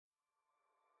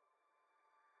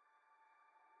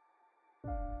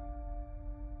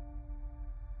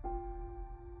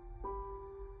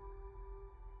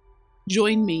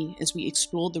Join me as we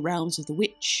explore the realms of the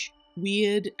witch,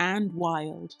 weird and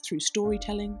wild, through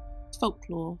storytelling,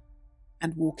 folklore,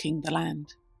 and walking the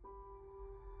land.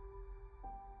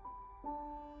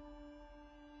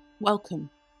 Welcome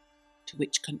to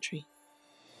Witch Country.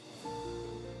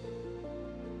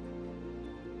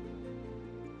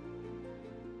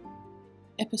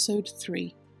 Episode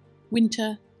 3: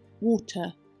 Winter,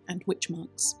 Water, and Witch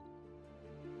Marks.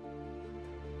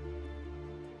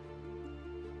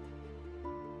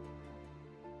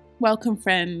 Welcome,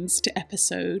 friends, to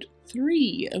episode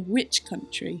 3 of Witch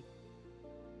Country.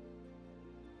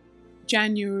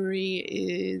 January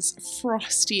is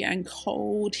frosty and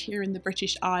cold here in the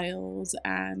British Isles,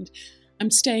 and I'm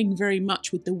staying very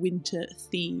much with the winter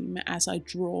theme as I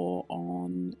draw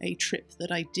on a trip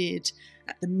that I did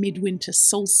at the midwinter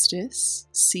solstice,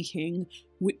 seeking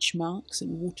witch marks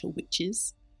and water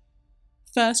witches.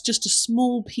 First, just a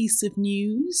small piece of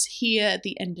news. Here at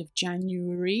the end of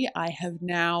January, I have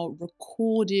now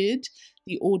recorded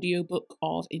the audiobook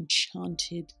of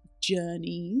Enchanted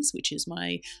Journeys, which is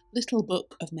my little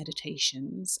book of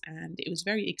meditations, and it was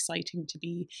very exciting to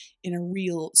be in a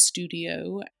real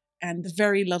studio, and the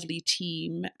very lovely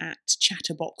team at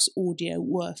Chatterbox Audio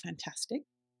were fantastic.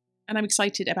 And I'm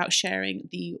excited about sharing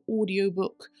the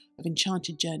audiobook of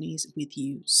Enchanted Journeys with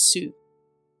you soon.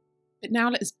 But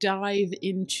now let's dive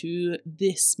into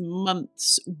this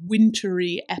month's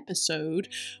wintry episode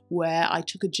where I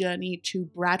took a journey to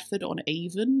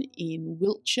Bradford-on-Avon in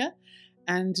Wiltshire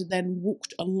and then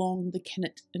walked along the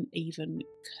Kennet and Avon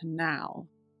Canal.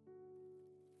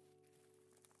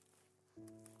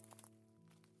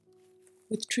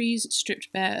 With trees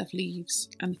stripped bare of leaves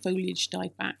and foliage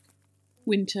died back,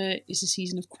 winter is a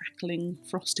season of crackling,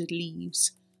 frosted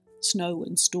leaves, snow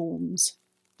and storms,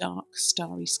 dark,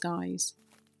 starry skies.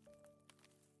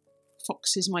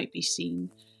 Foxes might be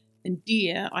seen, and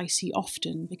deer I see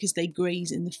often because they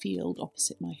graze in the field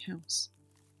opposite my house,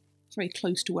 very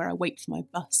close to where I wait for my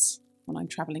bus when I'm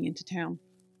travelling into town.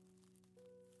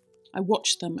 I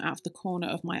watch them out of the corner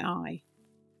of my eye,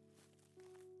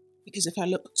 because if I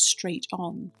look straight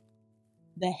on,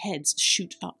 their heads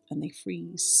shoot up and they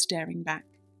freeze, staring back.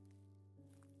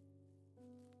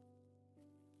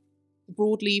 The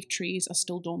broad-leaved trees are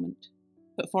still dormant,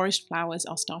 but forest flowers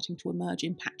are starting to emerge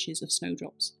in patches of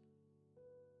snowdrops.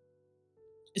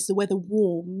 As the weather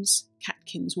warms,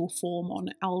 catkins will form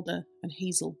on alder and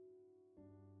hazel.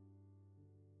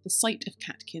 The sight of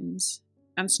catkins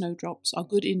and snowdrops are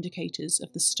good indicators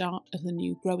of the start of the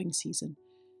new growing season.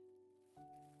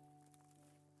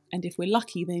 And if we're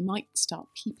lucky, they might start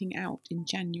peeping out in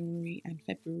January and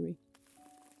February.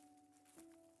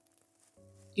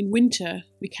 In winter,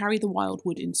 we carry the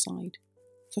wildwood inside,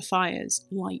 for fires,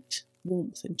 light,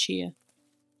 warmth and cheer,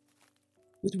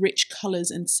 with rich colours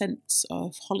and scents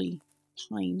of holly,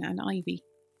 pine and ivy.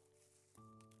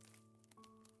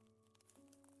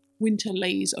 Winter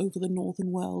lays over the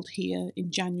northern world here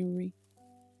in January.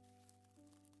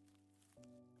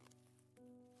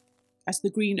 As the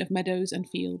green of meadows and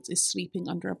fields is sleeping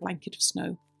under a blanket of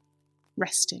snow,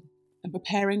 resting and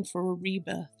preparing for a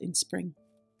rebirth in spring.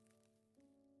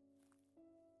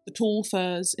 The tall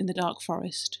firs in the dark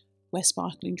forest wear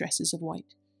sparkling dresses of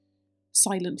white,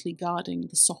 silently guarding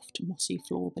the soft, mossy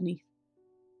floor beneath.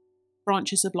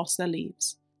 Branches have lost their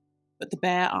leaves, but the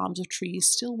bare arms of trees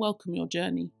still welcome your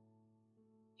journey.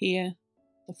 Here,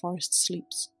 the forest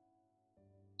sleeps.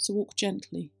 So walk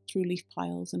gently through leaf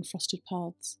piles and frosted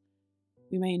paths.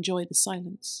 We may enjoy the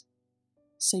silence,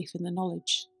 safe in the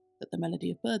knowledge that the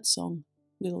melody of birdsong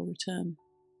will return.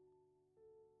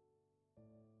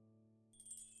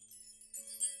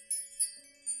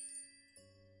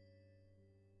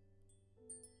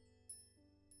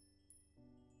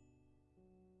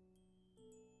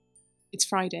 It's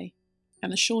Friday,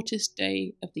 and the shortest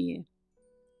day of the year.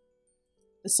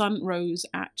 The sun rose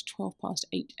at 8:12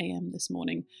 a.m. this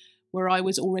morning, where I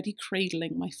was already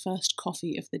cradling my first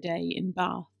coffee of the day in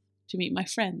Bath to meet my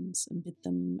friends and bid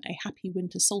them a happy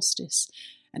winter solstice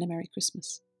and a Merry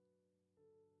Christmas.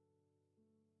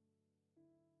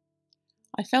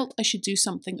 I felt I should do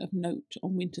something of note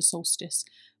on winter solstice,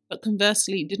 but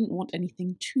conversely didn't want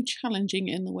anything too challenging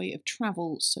in the way of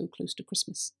travel so close to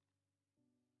Christmas.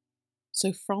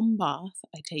 So from Bath,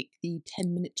 I take the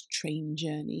 10-minute train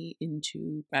journey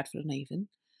into Bradford-on-Avon,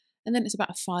 and then it's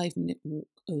about a 5-minute walk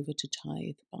over to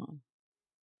Tithe Barn.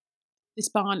 This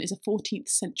barn is a 14th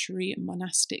century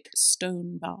monastic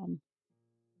stone barn.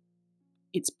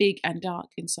 It's big and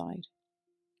dark inside,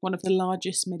 one of the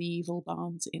largest medieval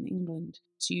barns in England.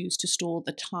 It's used to store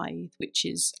the tithe, which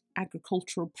is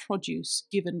agricultural produce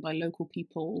given by local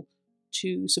people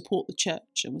to support the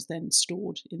church and was then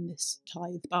stored in this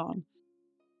tithe barn.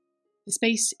 The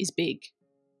space is big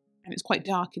and it's quite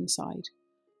dark inside.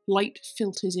 Light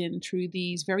filters in through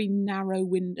these very narrow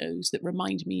windows that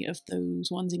remind me of those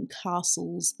ones in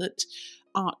castles that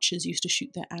archers used to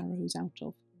shoot their arrows out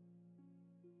of.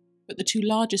 But the two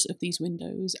largest of these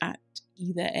windows at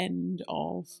either end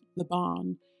of the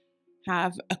barn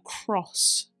have a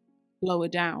cross lower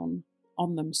down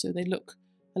on them, so they look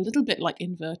a little bit like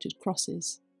inverted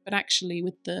crosses. But actually,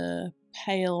 with the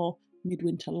pale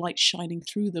midwinter light shining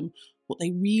through them, what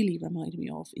they really remind me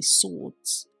of is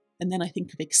swords. And then I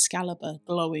think of Excalibur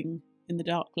glowing in the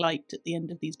dark light at the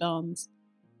end of these barns.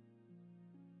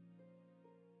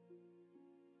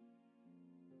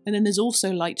 And then there's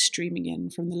also light streaming in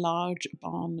from the large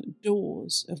barn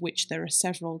doors, of which there are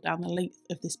several down the length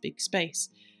of this big space.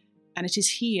 And it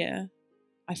is here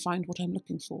I find what I'm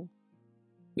looking for,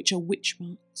 which are witch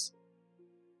marks.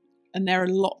 And there are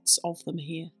lots of them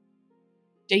here.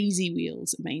 Daisy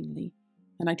wheels mainly,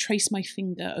 and I trace my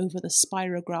finger over the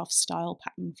spirograph style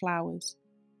pattern flowers.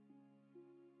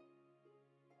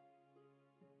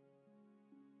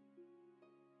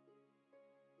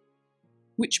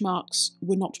 Witch marks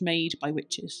were not made by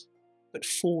witches, but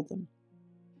for them.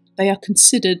 They are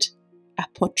considered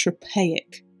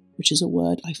apotropaic, which is a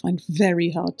word I find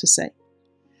very hard to say.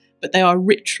 But they are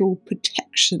ritual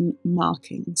protection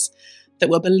markings that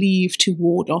were believed to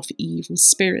ward off evil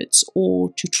spirits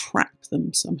or to trap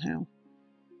them somehow.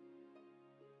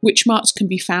 Witch marks can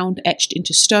be found etched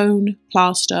into stone,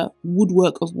 plaster,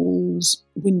 woodwork of walls,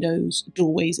 windows,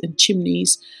 doorways and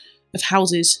chimneys of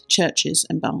houses, churches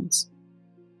and barns.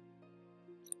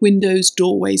 Windows,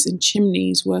 doorways and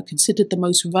chimneys were considered the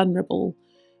most vulnerable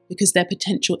because they're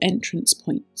potential entrance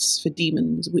points for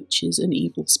demons, witches and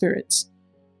evil spirits.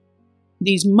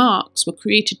 These marks were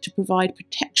created to provide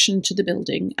protection to the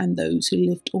building and those who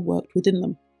lived or worked within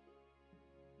them.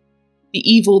 The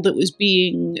evil that was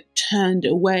being turned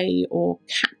away or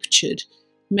captured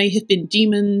may have been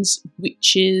demons,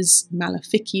 witches,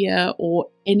 maleficia, or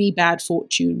any bad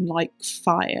fortune like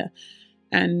fire.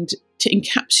 And to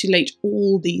encapsulate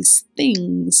all these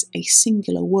things, a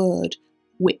singular word,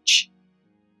 witch,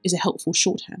 is a helpful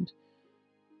shorthand.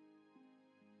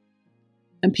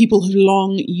 And people have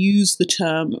long used the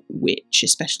term witch,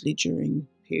 especially during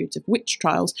periods of witch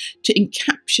trials, to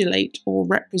encapsulate or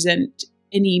represent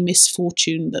any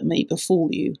misfortune that may befall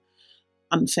you.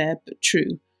 Unfair but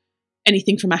true.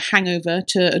 Anything from a hangover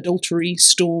to adultery,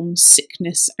 storms,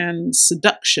 sickness and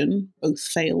seduction, both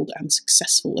failed and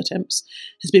successful attempts,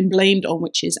 has been blamed on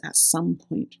witches at some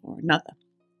point or another.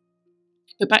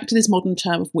 But back to this modern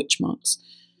term of witch marks.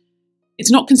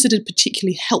 It's not considered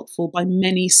particularly helpful by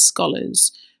many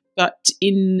scholars, but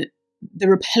in the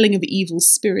repelling of evil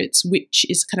spirits, witch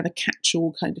is kind of a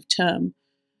catch-all kind of term.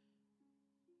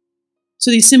 So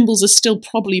these symbols are still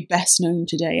probably best known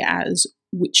today as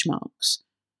witch marks.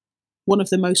 One of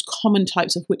the most common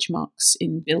types of witch marks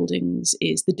in buildings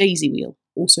is the daisy wheel,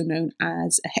 also known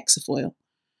as a hexafoil.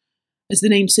 As the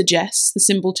name suggests, the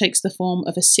symbol takes the form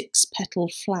of a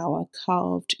 6-petaled flower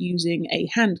carved using a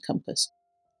hand compass,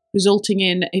 resulting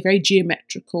in a very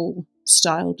geometrical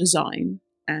style design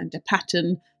and a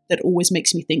pattern that always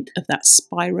makes me think of that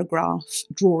spirograph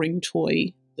drawing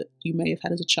toy that you may have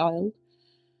had as a child.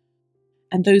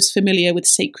 And those familiar with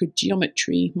sacred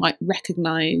geometry might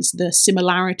recognise the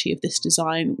similarity of this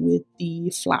design with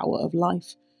the flower of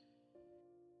life.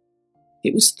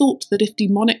 It was thought that if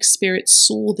demonic spirits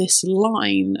saw this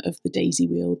line of the daisy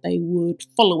wheel, they would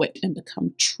follow it and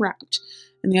become trapped.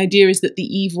 And the idea is that the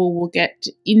evil will get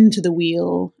into the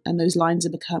wheel and those lines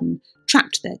will become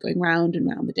trapped there, going round and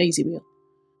round the daisy wheel,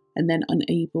 and then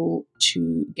unable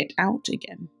to get out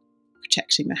again,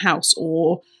 protecting the house,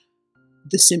 or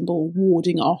the symbol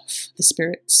warding off the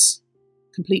spirits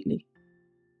completely.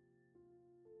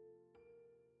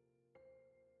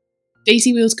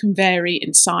 Daisy wheels can vary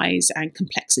in size and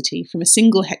complexity from a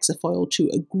single hexafoil to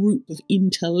a group of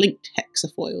interlinked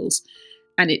hexafoils,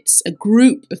 and it's a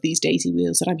group of these daisy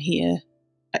wheels that I'm here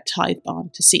at Tithe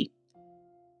Barn to see.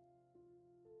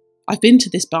 I've been to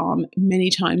this barn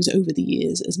many times over the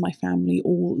years as my family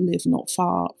all live not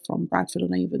far from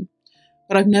Bradford-on-Avon,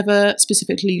 but I've never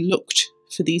specifically looked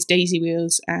for these daisy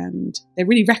wheels, and they're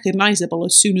really recognisable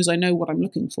as soon as I know what I'm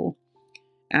looking for.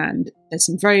 And there's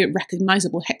some very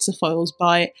recognisable hexafoils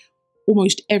by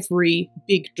almost every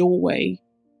big doorway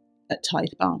at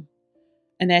Tithe Barn.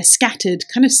 And they're scattered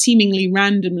kind of seemingly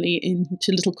randomly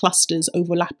into little clusters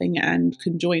overlapping and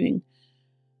conjoining.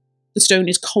 The stone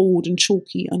is cold and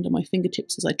chalky under my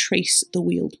fingertips as I trace the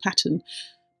wheeled pattern,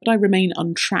 but I remain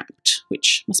untrapped,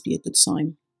 which must be a good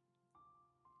sign.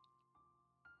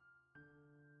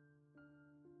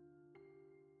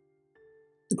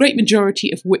 The great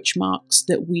majority of witch marks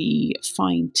that we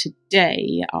find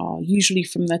today are usually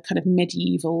from the kind of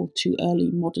medieval to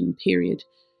early modern period.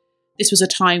 This was a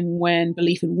time when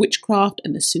belief in witchcraft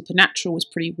and the supernatural was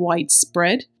pretty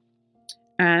widespread,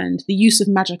 and the use of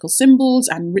magical symbols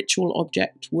and ritual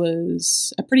object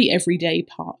was a pretty everyday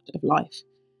part of life.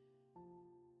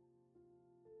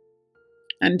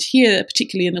 And here,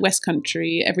 particularly in the West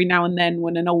Country, every now and then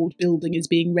when an old building is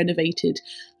being renovated,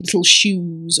 little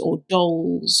shoes or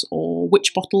dolls or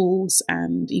witch bottles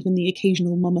and even the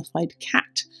occasional mummified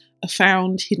cat are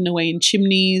found hidden away in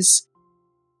chimneys.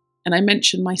 And I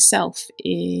mentioned myself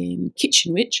in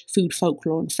Kitchen Witch, Food,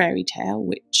 Folklore and Fairy Tale,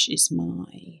 which is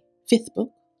my 5th book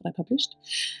that I published.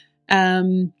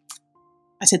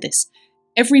 I said this: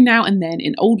 every now and then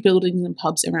in old buildings and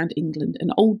pubs around England,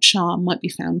 an old charm might be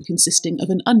found consisting of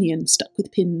an onion stuck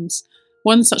with pins.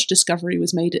 One such discovery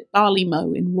was made at Barley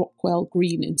Mow in Rockwell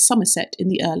Green in Somerset in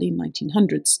the early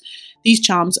 1900s. These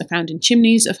charms are found in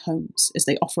chimneys of homes as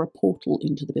they offer a portal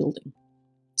into the building.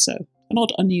 So, an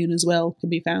odd onion as well can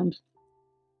be found.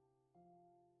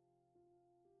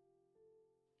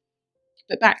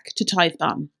 But back to Tithe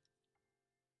Barn.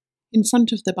 In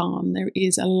front of the barn there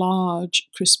is a large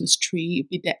Christmas tree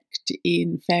bedecked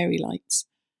in fairy lights.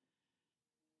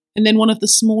 And then one of the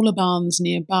smaller barns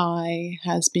nearby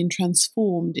has been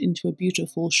transformed into a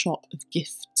beautiful shop of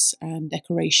gifts and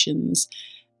decorations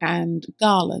and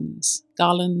garlands.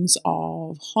 Garlands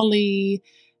of holly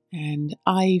and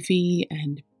ivy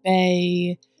and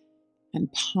bay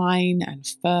and pine and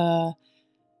fir.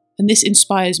 And this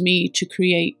inspires me to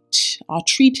create our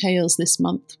tree tales this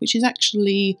month, which is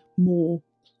actually more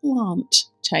plant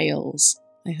tales.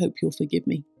 I hope you'll forgive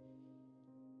me.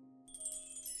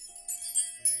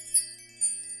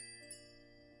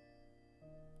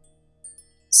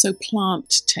 So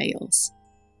plant tales.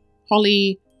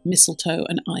 Holly, mistletoe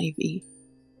and ivy.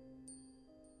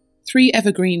 3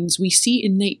 evergreens we see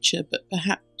in nature, but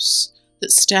perhaps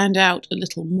that stand out a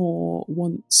little more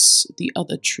once the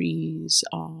other trees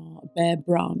are bare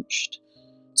branched.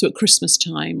 So at Christmas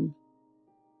time,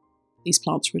 these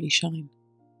plants really shine.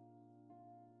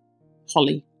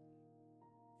 Holly.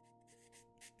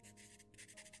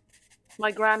 My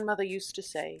grandmother used to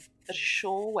say that a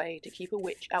sure way to keep a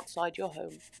witch outside your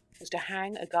home was to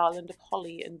hang a garland of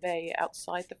holly and bay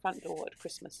outside the front door at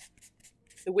Christmas.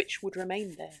 The witch would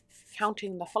remain there,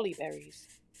 counting the holly berries,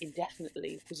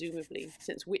 indefinitely, presumably,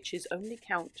 since witches only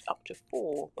count up to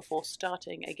 4 before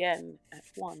starting again at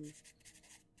 1.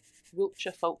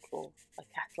 Wiltshire Folklore by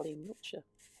Kathleen Wiltshire,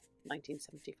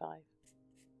 1975.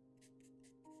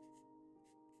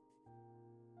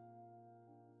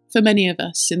 For many of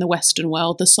us in the Western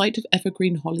world, the sight of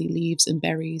evergreen holly leaves and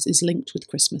berries is linked with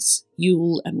Christmas,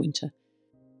 Yule and winter.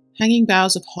 Hanging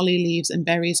boughs of holly leaves and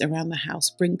berries around the house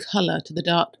bring colour to the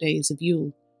dark days of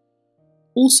Yule.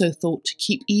 Also thought to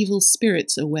keep evil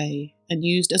spirits away and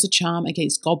used as a charm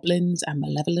against goblins and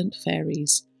malevolent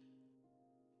fairies.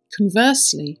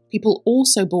 Conversely, people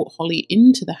also brought holly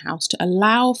into the house to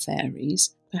allow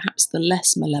fairies, perhaps the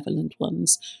less malevolent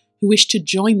ones, who wished to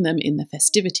join them in the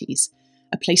festivities,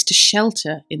 a place to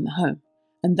shelter in the home,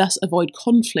 and thus avoid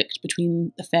conflict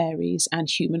between the fairies and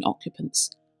human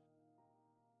occupants.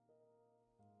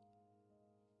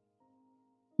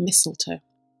 Mistletoe.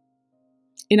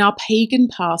 In our pagan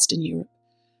past in Europe,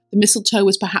 the mistletoe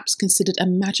was perhaps considered a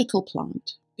magical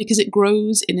plant because it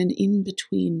grows in an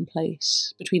in-between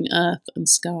place between earth and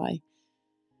sky.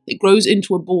 It grows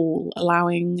into a ball,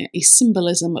 allowing a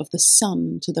symbolism of the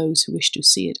sun to those who wish to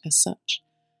see it as such.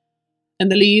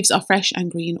 And the leaves are fresh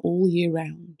and green all year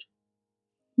round,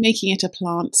 making it a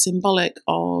plant symbolic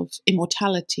of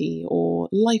immortality or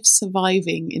life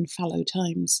surviving in fallow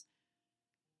times.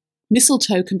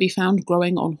 Mistletoe can be found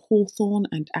growing on hawthorn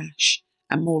and ash,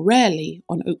 and more rarely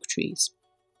on oak trees.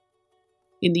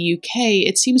 In the UK,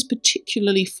 it seems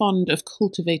particularly fond of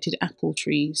cultivated apple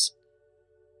trees.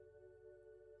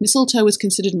 Mistletoe was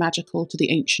considered magical to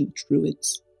the ancient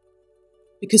Druids.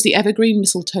 Because the evergreen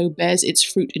mistletoe bears its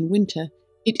fruit in winter,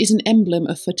 it is an emblem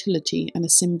of fertility and a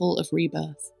symbol of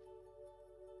rebirth.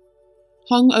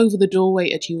 Hung over the doorway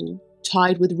at Yule,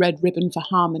 tied with red ribbon for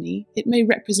harmony, it may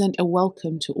represent a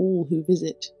welcome to all who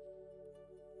visit.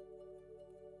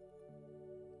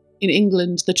 In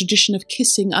England, the tradition of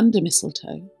kissing under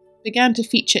mistletoe began to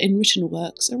feature in written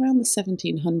works around the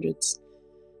 1700s.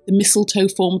 The mistletoe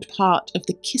formed part of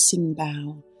the kissing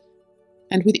bough,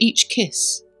 and with each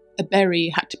kiss, a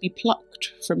berry had to be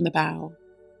plucked from the bough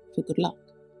for good luck.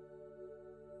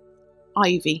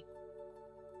 Ivy.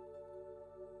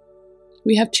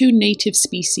 We have 2 native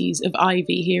species of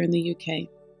ivy here in the UK,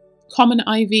 common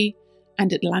ivy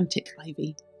and Atlantic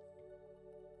ivy.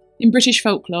 In British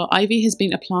folklore, ivy has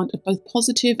been a plant of both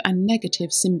positive and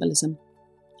negative symbolism,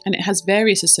 and it has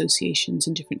various associations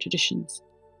in different traditions.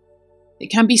 It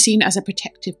can be seen as a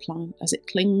protective plant as it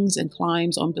clings and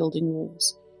climbs on building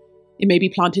walls. It may be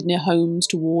planted near homes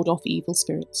to ward off evil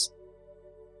spirits.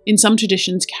 In some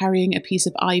traditions, carrying a piece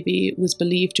of ivy was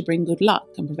believed to bring good luck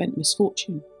and prevent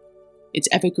misfortune. Its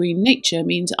evergreen nature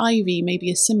means ivy may be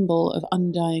a symbol of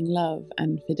undying love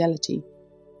and fidelity.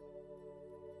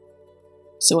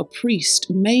 So a priest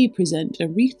may present a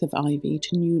wreath of ivy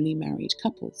to newly married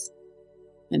couples.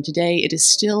 And today it is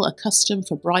still a custom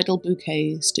for bridal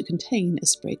bouquets to contain a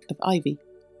sprig of ivy.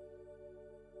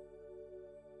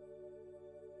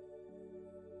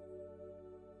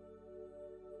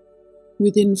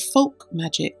 Within folk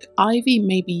magic, ivy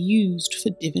may be used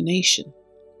for divination.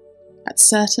 At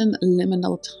certain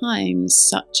liminal times,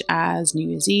 such as New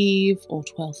Year's Eve or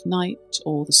Twelfth Night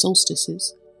or the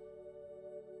solstices,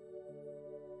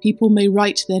 people may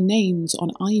write their names on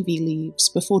ivy leaves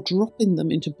before dropping them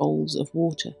into bowls of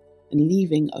water and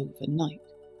leaving overnight.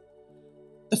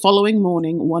 The following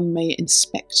morning, one may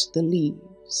inspect the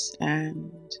leaves,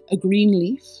 and a green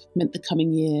leaf meant the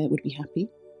coming year would be happy,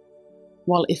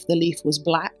 while if the leaf was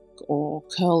black or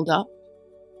curled up,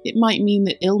 it might mean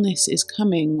that illness is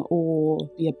coming or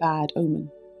be a bad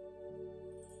omen.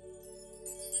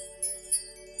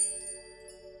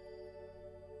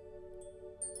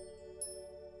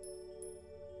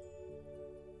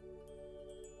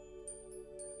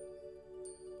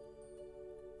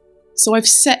 So I've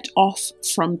set off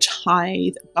from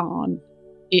Tithe Barn.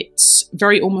 It's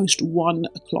very almost 1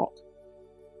 o'clock.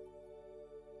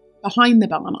 Behind the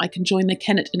barn, I can join the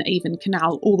Kennet and Avon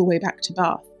Canal all the way back to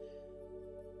Bath.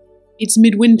 It's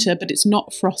midwinter, but it's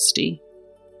not frosty.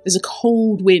 There's a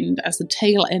cold wind as the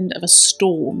tail end of a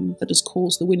storm that has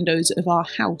caused the windows of our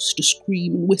house to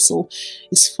scream and whistle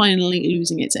is finally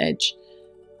losing its edge.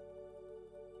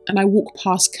 And I walk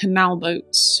past canal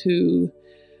boats who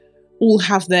all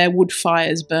have their wood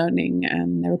fires burning,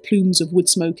 and there are plumes of wood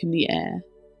smoke in the air.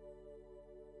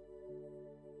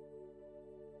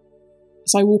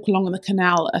 As I walk along the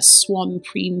canal, a swan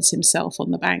preens himself on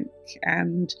the bank,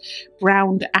 and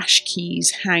browned ash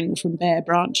keys hang from bare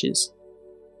branches.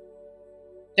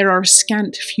 There are a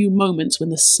scant few moments when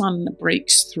the sun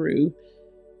breaks through,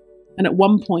 and at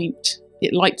one point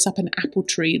it lights up an apple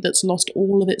tree that's lost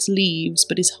all of its leaves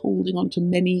but is holding on to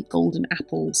many golden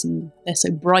apples, and they're so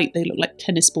bright they look like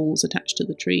tennis balls attached to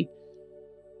the tree.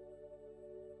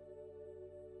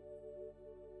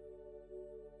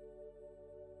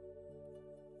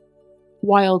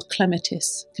 Wild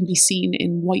clematis can be seen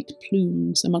in white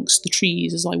plumes amongst the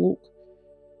trees as I walk,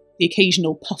 the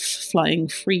occasional puff flying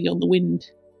free on the wind.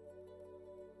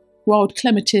 Wild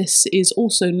clematis is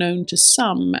also known to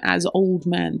some as old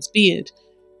man's beard,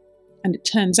 and it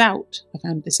turns out, I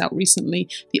found this out recently,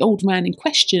 the old man in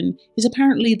question is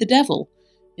apparently the devil.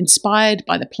 Inspired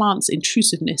by the plant's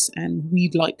intrusiveness and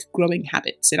weed-like growing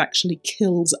habits, it actually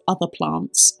kills other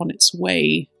plants on its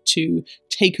way to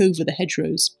take over the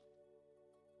hedgerows.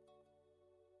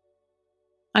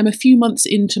 I'm a few months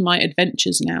into my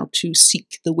adventures now to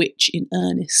seek the witch in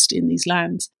earnest in these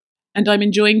lands, and I'm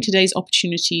enjoying today's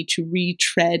opportunity to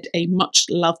retread a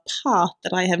much-loved path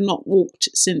that I have not walked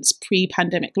since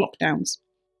pre-pandemic lockdowns.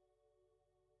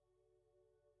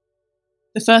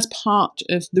 The first part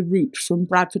of the route from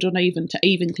Bradford-on-Avon to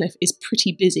Avon is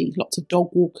pretty busy, lots of dog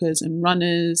walkers and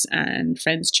runners and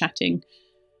friends chatting,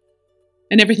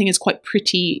 and everything is quite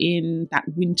pretty in that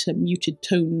winter muted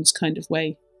tones kind of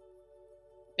way.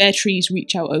 Bare trees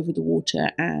reach out over the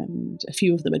water, and a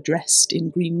few of them are dressed in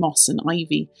green moss and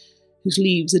ivy, whose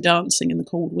leaves are dancing in the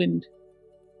cold wind.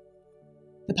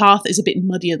 The path is a bit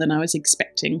muddier than I was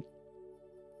expecting.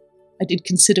 I did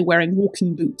consider wearing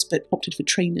walking boots, but opted for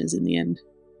trainers in the end.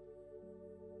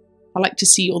 I like to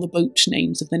see all the boat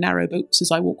names of the narrow boats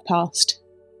as I walk past.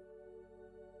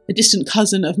 A distant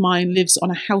cousin of mine lives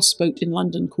on a houseboat in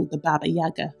London called the Baba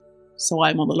Yaga, so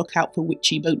I'm on the lookout for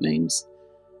witchy boat names.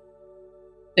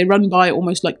 They run by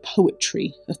almost like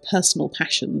poetry of personal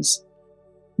passions.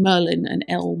 Merlin and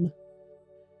Elm,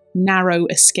 Narrow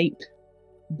Escape,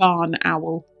 Barn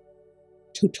Owl,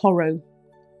 Totoro,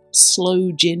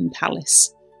 Slow Gin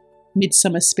Palace,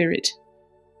 Midsummer Spirit,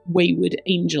 Wayward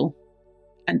Angel,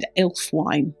 and Elf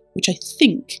Wine, which I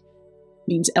think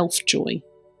means elf joy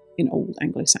in Old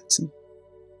Anglo-Saxon.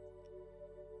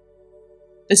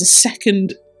 There's a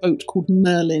second boat called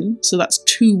Merlin, so that's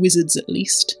 2 wizards at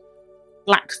least.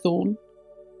 Blackthorn,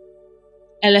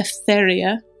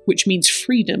 Eleftheria, which means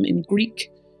freedom in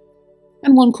Greek,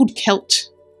 and one called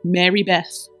Celt, Mary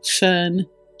Beth, Fern,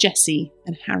 Jessie,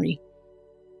 and Harry.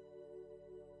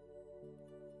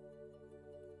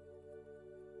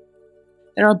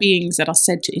 There are beings that are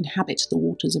said to inhabit the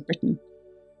waters of Britain.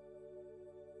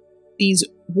 These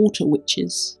water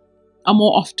witches are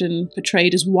more often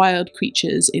portrayed as wild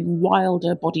creatures in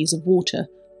wilder bodies of water,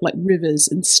 like rivers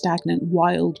and stagnant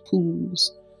wild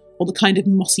pools, or the kind of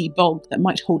mossy bog that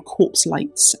might hold corpse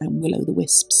lights and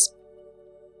will-o'-the-wisps.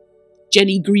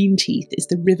 Jenny Greenteeth is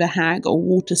the river hag or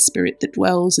water spirit that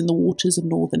dwells in the waters of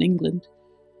northern England,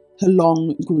 her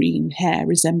long green hair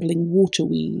resembling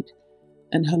waterweed,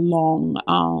 and her long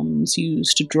arms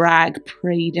used to drag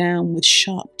prey down with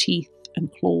sharp teeth and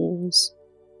claws.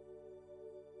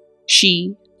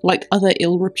 She, like other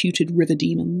ill-reputed river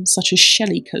demons, such as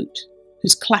Shellycoat,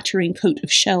 whose clattering coat of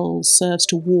shells serves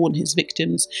to warn his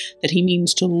victims that he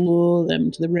means to lure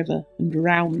them to the river and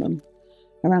drown them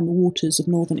around the waters of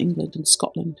northern England and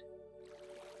Scotland.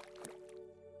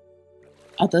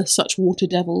 Other such water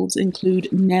devils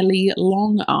include Nellie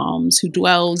Longarms, who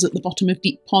dwells at the bottom of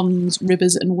deep ponds,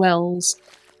 rivers and wells,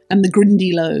 and the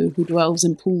Grindylow, who dwells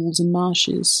in pools and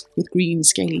marshes, with green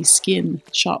scaly skin,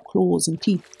 sharp claws and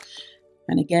teeth,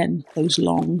 and again those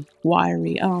long,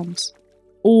 wiry arms.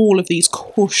 All of these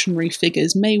cautionary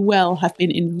figures may well have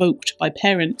been invoked by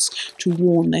parents to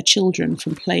warn their children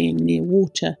from playing near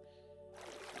water,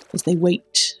 as they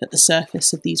wait at the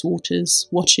surface of these waters,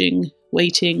 watching,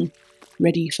 waiting,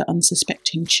 ready for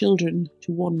unsuspecting children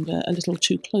to wander a little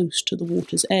too close to the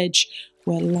water's edge,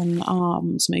 where long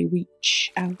arms may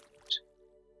reach out.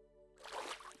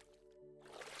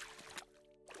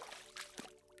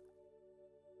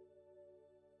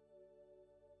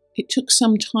 It took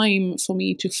some time for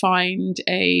me to find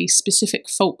a specific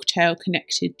folktale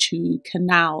connected to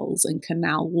canals and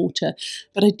canal water,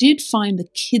 but I did find the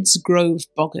Kids Grove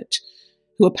Boggart,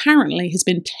 who apparently has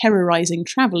been terrorising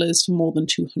travellers for more than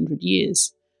 200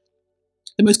 years.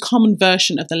 The most common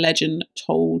version of the legend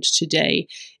told today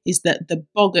is that the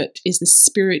boggart is the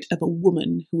spirit of a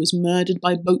woman who was murdered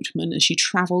by boatmen as she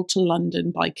travelled to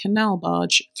London by canal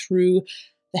barge through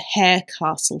the Hare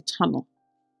Castle Tunnel.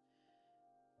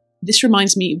 This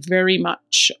reminds me very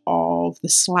much of the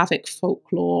Slavic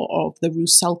folklore of the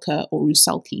Rusalka or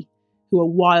Rusalki, who are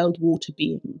wild water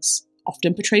beings,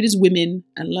 often portrayed as women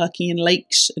and lurking in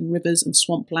lakes and rivers and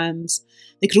swamplands.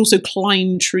 They could also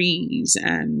climb trees,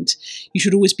 and you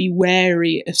should always be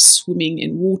wary of swimming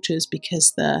in waters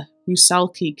because the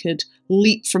Rusalki could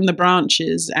leap from the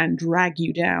branches and drag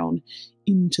you down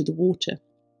into the water.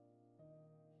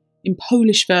 In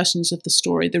Polish versions of the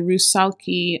story, the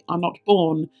Rusalki are not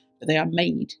born, but they are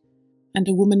made, and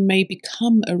a woman may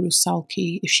become a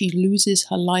Rusalki if she loses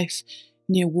her life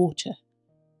near water.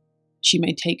 She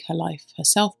may take her life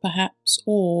herself, perhaps,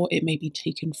 or it may be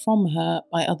taken from her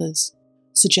by others,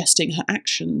 suggesting her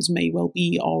actions may well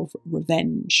be of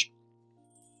revenge.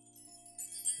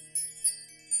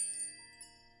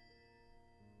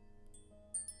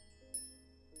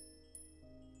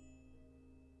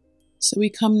 So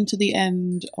we come to the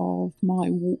end of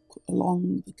my walk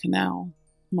along the canal.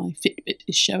 My Fitbit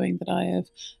is showing that I have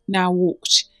now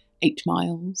walked 8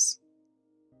 miles.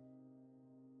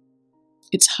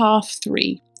 It's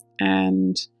 3:30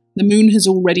 and the moon has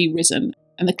already risen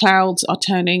and the clouds are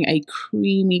turning a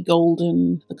creamy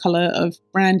golden, the colour of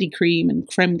brandy cream and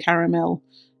creme caramel,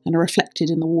 and are reflected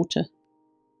in the water.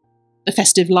 The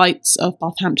festive lights of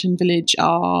Bathampton village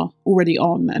are already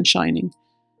on and shining.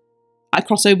 I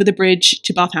cross over the bridge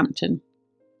to Bathampton,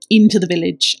 into the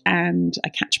village, and I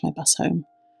catch my bus home.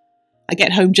 I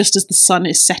get home just as the sun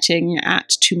is setting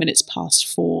at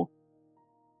 4:02,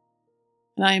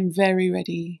 and I am very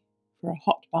ready for a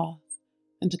hot bath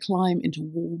and to climb into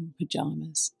warm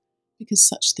pyjamas, because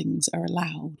such things are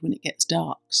allowed when it gets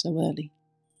dark so early.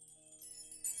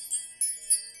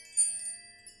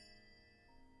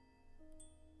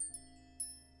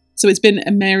 So it's been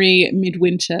a merry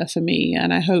midwinter for me,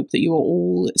 and I hope that you are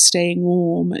all staying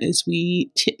warm as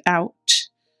we tip out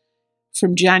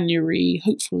from January,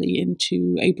 hopefully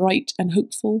into a bright and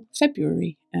hopeful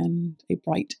February and a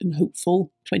bright and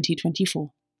hopeful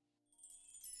 2024.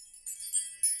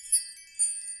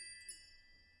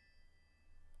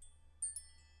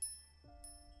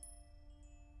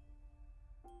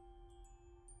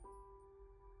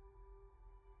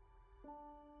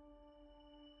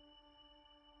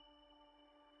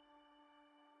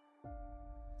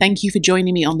 Thank you for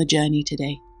joining me on the journey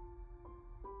today.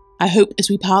 I hope as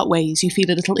we part ways you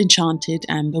feel a little enchanted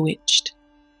and bewitched,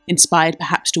 inspired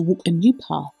perhaps to walk a new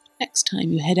path next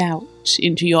time you head out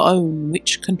into your own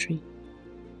witch country.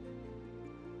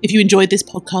 If you enjoyed this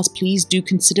podcast, please do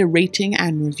consider rating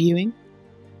and reviewing.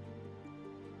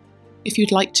 If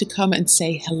you'd like to come and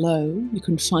say hello, you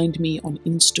can find me on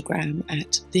Instagram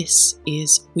at This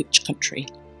Is Witch Country.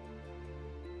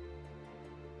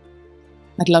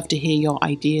 I'd love to hear your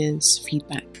ideas,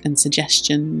 feedback, and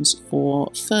suggestions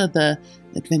for further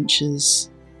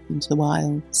adventures into the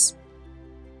wilds.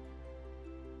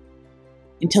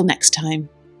 Until next time,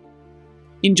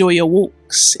 enjoy your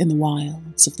walks in the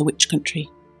wilds of the Witch Country.